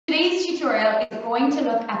tutorial is going to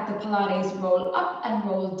look at the Pilates roll up and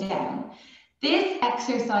roll down. This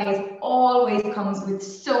exercise always comes with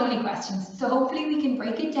so many questions, so hopefully we can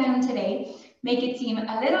break it down today, make it seem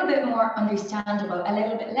a little bit more understandable, a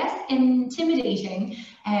little bit less intimidating,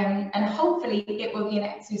 and hopefully it will be an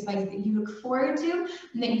exercise that you look forward to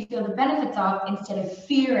and that you feel the benefits of instead of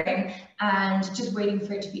fearing and just waiting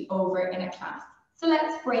for it to be over in a class. So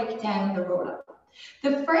let's break down the roll up.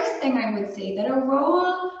 The first thing I would say that a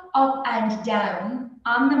roll up and down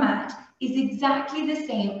on the mat is exactly the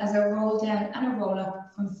same as a roll down and a roll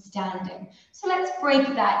up from standing. So let's break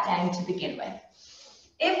that down to begin with.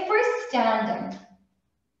 If we're standing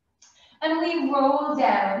and we roll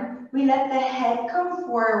down, we let the head come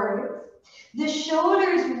forward, the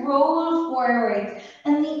shoulders roll forward,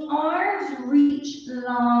 and the arms reach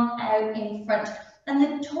long out in front. And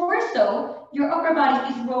the torso, your upper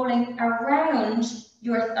body, is rolling around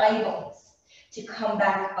your thigh bones. To come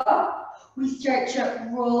back up, we start to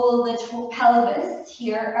roll the pelvis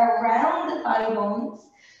here around the thigh bones.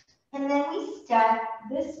 And then we stack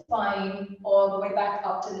the spine all the way back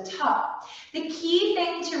up to the top. The key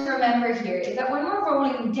thing to remember here is that when we're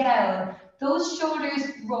rolling down, those shoulders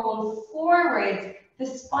roll forwards, the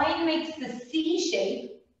spine makes the C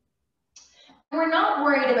shape. We're not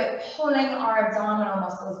worried about pulling our abdominal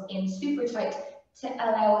muscles in super tight to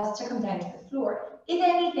allow us to come down to the floor. If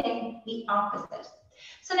anything, the opposite.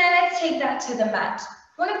 So now let's take that to the mat.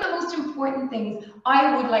 One of the most important things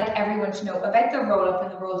I would like everyone to know about the roll up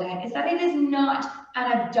and the roll down is that it is not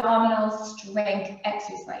an abdominal strength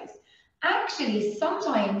exercise. Actually,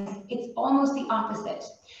 sometimes it's almost the opposite.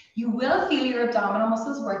 You will feel your abdominal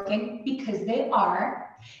muscles working because they are,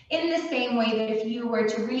 in the same way that if you were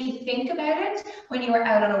to really think about it, when you were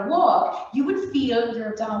out on a walk, you would feel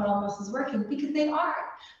your abdominal muscles working because they are.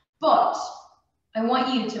 But I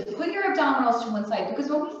want you to put your abdominals to one side,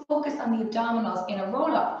 because when we focus on the abdominals in a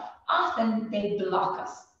roll-up, often they block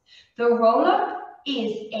us. The roll-up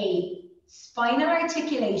is a spinal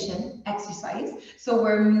articulation exercise. So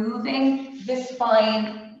we're moving the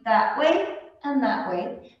spine that way,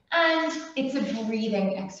 and it's a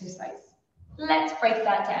breathing exercise. Let's break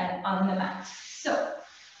that down on the mat. So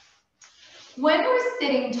when we're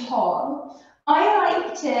sitting tall, I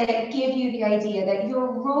like to give you the idea that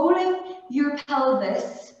you're rolling your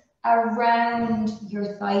pelvis around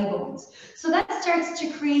your thigh bones. So that starts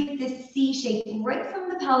to create this C shape right from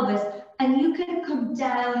the pelvis, and you can come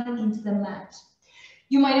down into the mat.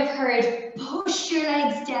 You might have heard push your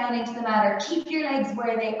legs down into the mat or keep your legs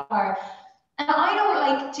where they are. And I don't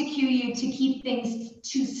like to cue you to keep things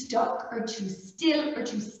too stuck or too still or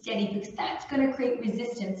too steady, because that's going to create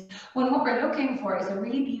resistance when what we're looking for is a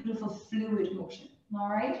really beautiful fluid motion. All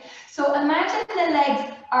right. So imagine the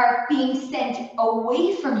legs are being sent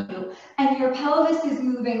away from you and your pelvis is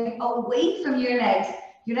moving away from your legs.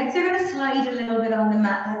 Your legs are going to slide a little bit on the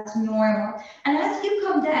mat. That's normal. And as you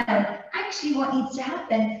come down, actually what needs to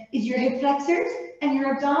happen is your hip flexors and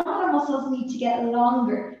your abdominal muscles need to get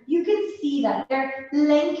longer. You can see that they're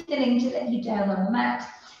lengthening to let you down on the mat.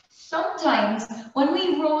 Sometimes when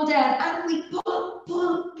we roll down and we pull,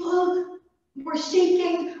 we're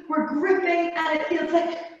shaking, we're gripping, and it feels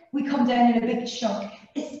like we come down in a big chunk,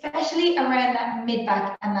 especially around that mid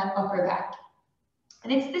back and that upper back.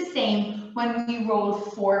 And it's the same when we roll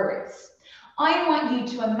forwards. I want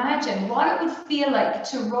you to imagine what it would feel like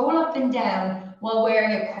to roll up and down while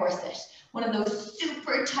wearing a corset. One of those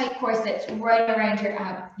super tight corsets right around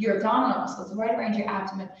your abdominal muscles, right around your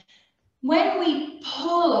abdomen. When we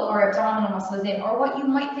pull our abdominal muscles in, or what you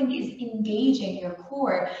might think is engaging your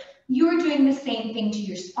core, you're doing the same thing to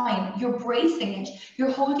your spine. You're bracing it.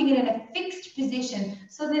 You're holding it in a fixed position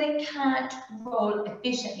so that it can't roll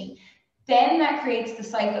efficiently. Then that creates the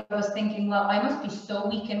cycle of us thinking, well, I must be so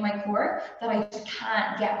weak in my core that I just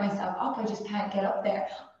can't get myself up. I just can't get up there.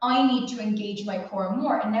 I need to engage my core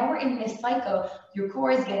more. And now we're in this cycle. Your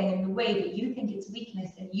core is getting in the way, but you think it's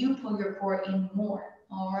weakness and you pull your core in more.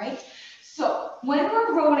 All right. So when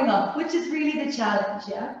we're rolling up, which is really the challenge,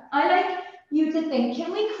 yeah, I like you to think,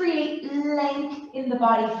 can we create length in the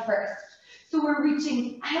body first? So we're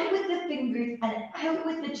reaching out with the fingers and out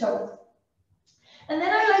with the toes. And then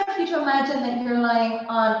I like you to imagine that you're lying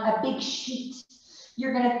on a big sheet.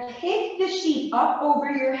 You're going to pick the sheet up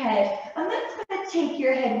over your head, and that's going to take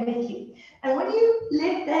your head with you. And when you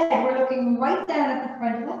lift the head, we're looking right down at the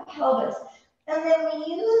front of that pelvis. And then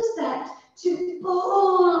we use that to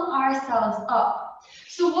pull ourselves up.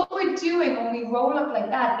 So what we're doing when we roll up like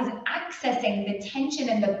that is accessing the tension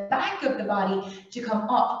in the back of the body to come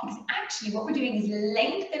up, because actually what we're doing is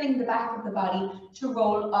lengthening the back of the body to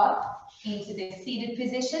roll up into this seated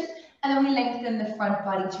position And then we lengthen the front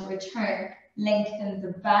body to return. Lengthen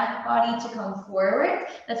the back body to come forward.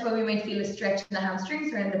 That's why we might feel a stretch in the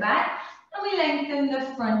hamstrings or in the back. And we lengthen the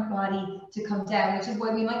front body to come down, which is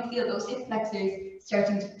why we might feel those hip flexors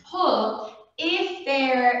starting to pull if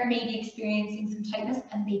they're maybe experiencing some tightness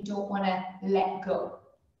and they don't want to let go.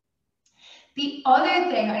 The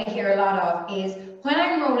other thing I hear a lot of is when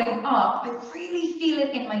I'm rolling up, I really feel it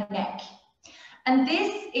in my neck. And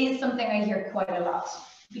this is something I hear quite a lot,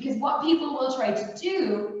 because what people will try to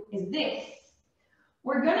do is this.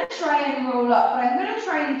 We're going to try and roll up, but I'm going to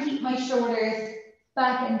try and keep my shoulders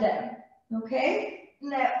back and down. Okay?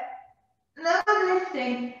 Now I'm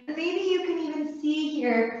lifting, and maybe you can even see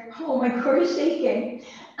here, oh, my core is shaking.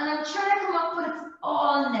 And I'm trying to come up, but it's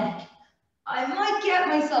all neck. I might get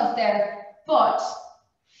myself there, but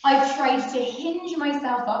I've tried to hinge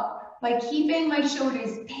myself up by keeping my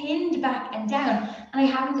shoulders pinned back and down, and I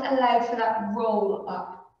haven't allowed for that roll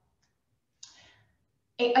up.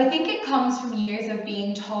 I think it comes from years of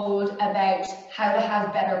being told about how to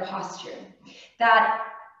have better posture, that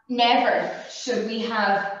never should we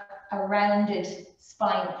have a rounded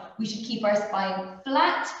spine. We should keep our spine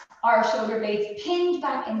flat, our shoulder blades pinned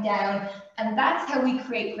back and down, and that's how we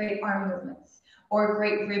create great arm movements or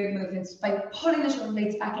great rib movements, by pulling the shoulder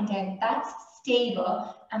blades back and down. That's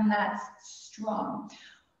stable and that's strong.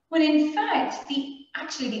 When in fact,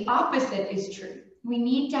 actually the opposite is true. We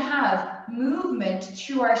need to have movement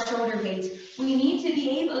through our shoulder blades. We need to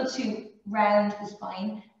be able to round the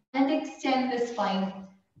spine and extend the spine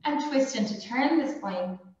and twist and to turn the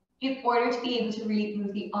spine in order to be able to really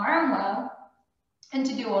move the arm well and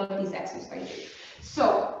to do all of these exercises.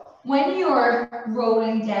 So when you're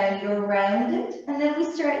rolling down, you're rounded, and then we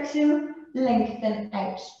start to lengthen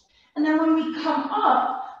out. And then when we come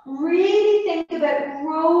up, really think about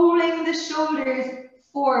rolling the shoulders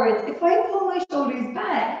forwards. If I pull my shoulders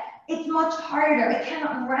back, it's much harder. I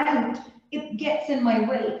cannot round. It gets in my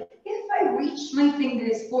way. If I reach my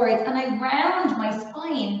fingers forwards and I round my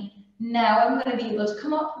spine, now I'm going to be able to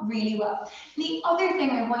come up really well. The other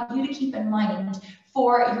thing I want you to keep in mind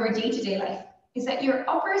for your day-to-day life is that your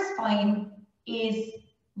upper spine is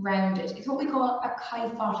rounded. It's what we call a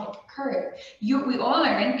kyphotic curve. We all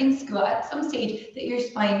learn in school at some stage that your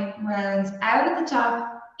spine rounds out at the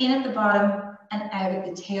top, in at the bottom, and out at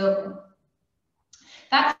the tailbone.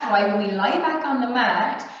 That's why when we lie back on the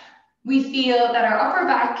mat, we feel that our upper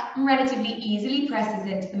back relatively easily presses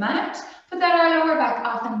into the mat, but that our lower back,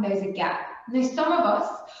 often there's a gap. Now, some of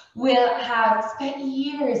us will have spent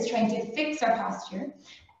years trying to fix our posture.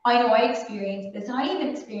 I know I experienced this, and I even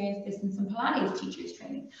experienced this in some Pilates teachers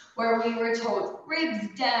training, where we were told ribs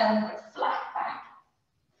down, but flat back.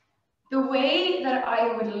 The way that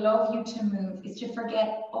I would love you to move is to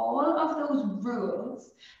forget all of those rules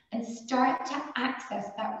and start to access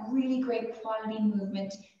that really great quality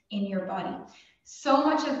movement in your body. So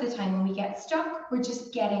much of the time when we get stuck, we're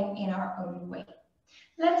just getting in our own way.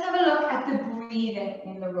 Let's have a look at the breathing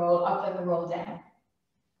in the roll up and the roll down.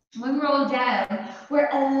 When we roll down, we're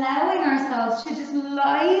allowing ourselves to just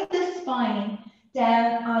lie the spine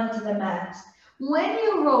down onto the mat. When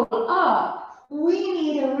you roll up, we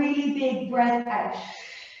need a really big breath out.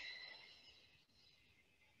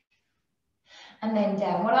 And then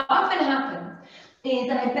down. What often happens is,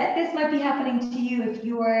 and I bet this might be happening to you if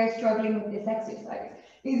you are struggling with this exercise,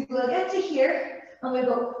 is we'll get to here and we'll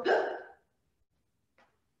go,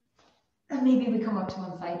 and maybe we come up to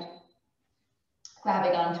one side,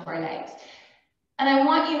 grabbing onto our legs. And I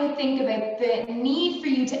want you to think about the need for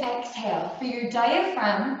you to exhale, for your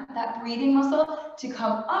diaphragm, that breathing muscle, to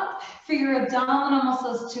come up, for your abdominal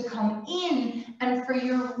muscles to come in, and for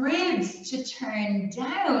your ribs to turn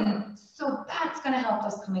down. So that's going to help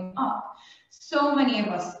us coming up. So many of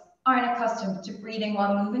us aren't accustomed to breathing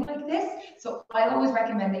while moving like this. So I always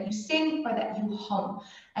recommend that you sing or that you hum.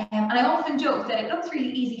 And I often joke that it looks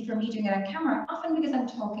really easy for me doing it on camera, often because I'm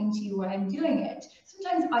talking to you while I'm doing it.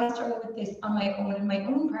 Sometimes I struggle with this on my own in my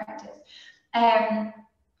own practice.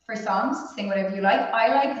 For songs, sing whatever you like.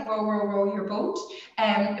 I like Row, Row, Row Your Boat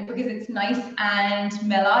because it's nice and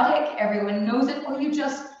melodic. Everyone knows it. Or you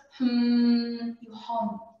just you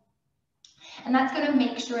hum. And that's going to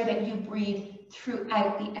make sure that you breathe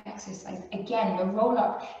throughout the exercise. Again, the roll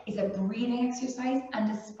up is a breathing exercise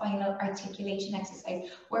and a spinal articulation exercise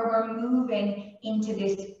where we're moving into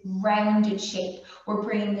this rounded shape. We're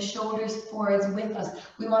bringing the shoulders forwards with us.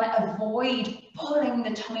 We want to avoid pulling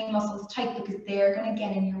the tummy muscles tight because they're going to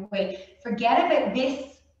get in your way. Forget about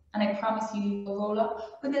this, and I promise you will roll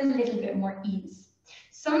up with a little bit more ease.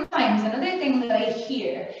 Sometimes another thing that I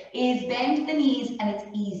hear is bend the knees and it's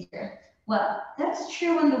easier. Well, that's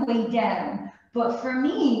true on the way down, But for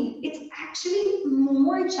me, it's actually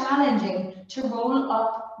more challenging to roll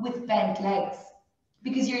up with bent legs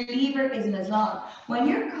because your lever isn't as long. When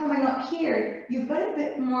you're coming up here, you've got a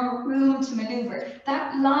bit more room to maneuver.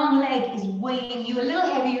 That long leg is weighing you a little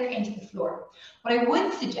heavier into the floor. What I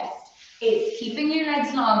would suggest is keeping your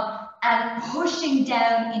legs long and pushing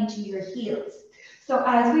down into your heels. So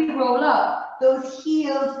as we roll up, those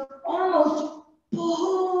heels almost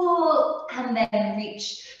pull and then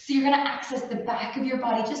reach. So you're going to access the back of your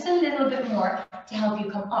body just a little bit more to help you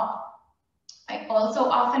come up. I also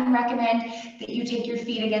often recommend that you take your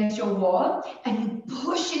feet against your wall and you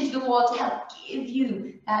push into the wall to help give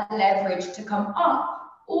you that leverage to come up.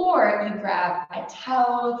 Or you grab a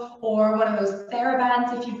towel or one of those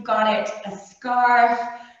TheraBands if you've got it, a scarf,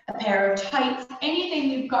 a pair of tights, anything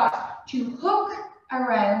you've got to hook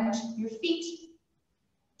around your feet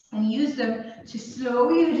and use them to slow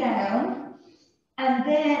you down and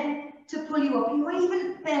then to pull you up. You might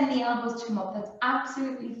even bend the elbows to come up. That's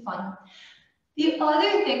absolutely fine. The other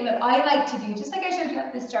thing that I like to do, just like I showed you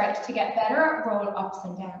at the start, to get better at roll ups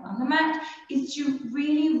and down on the mat, is to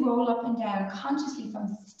really roll up and down consciously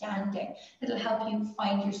from standing. It'll help you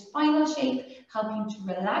find your spinal shape, help you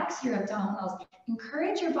to relax your abdominals,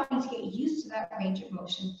 encourage your body to get used to that range of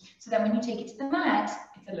motion so that when you take it to the mat,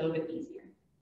 it's a little bit easier.